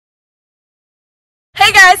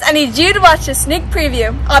Hey guys, I need you to watch this sneak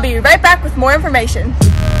preview. I'll be right back with more information.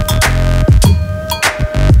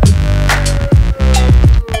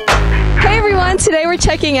 Hey everyone, today we're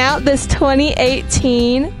checking out this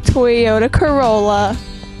 2018 Toyota Corolla.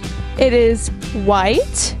 It is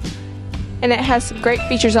white and it has some great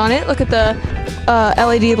features on it. Look at the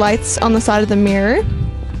LED lights on the side of the mirror.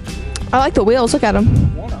 I like the wheels, look at them.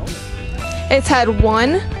 It's had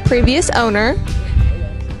one previous owner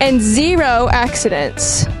and 0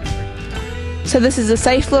 accidents. So this is a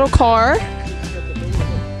safe little car.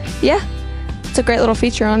 Yeah, it's a great little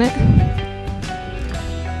feature on it.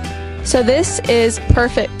 So this is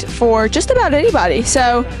perfect for just about anybody.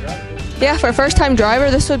 So yeah, for a first-time driver,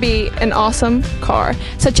 this would be an awesome car.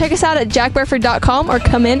 So check us out at jackburford.com or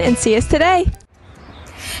come in and see us today.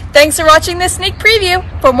 Thanks for watching this sneak preview.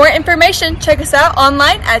 For more information, check us out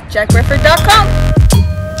online at jackburford.com.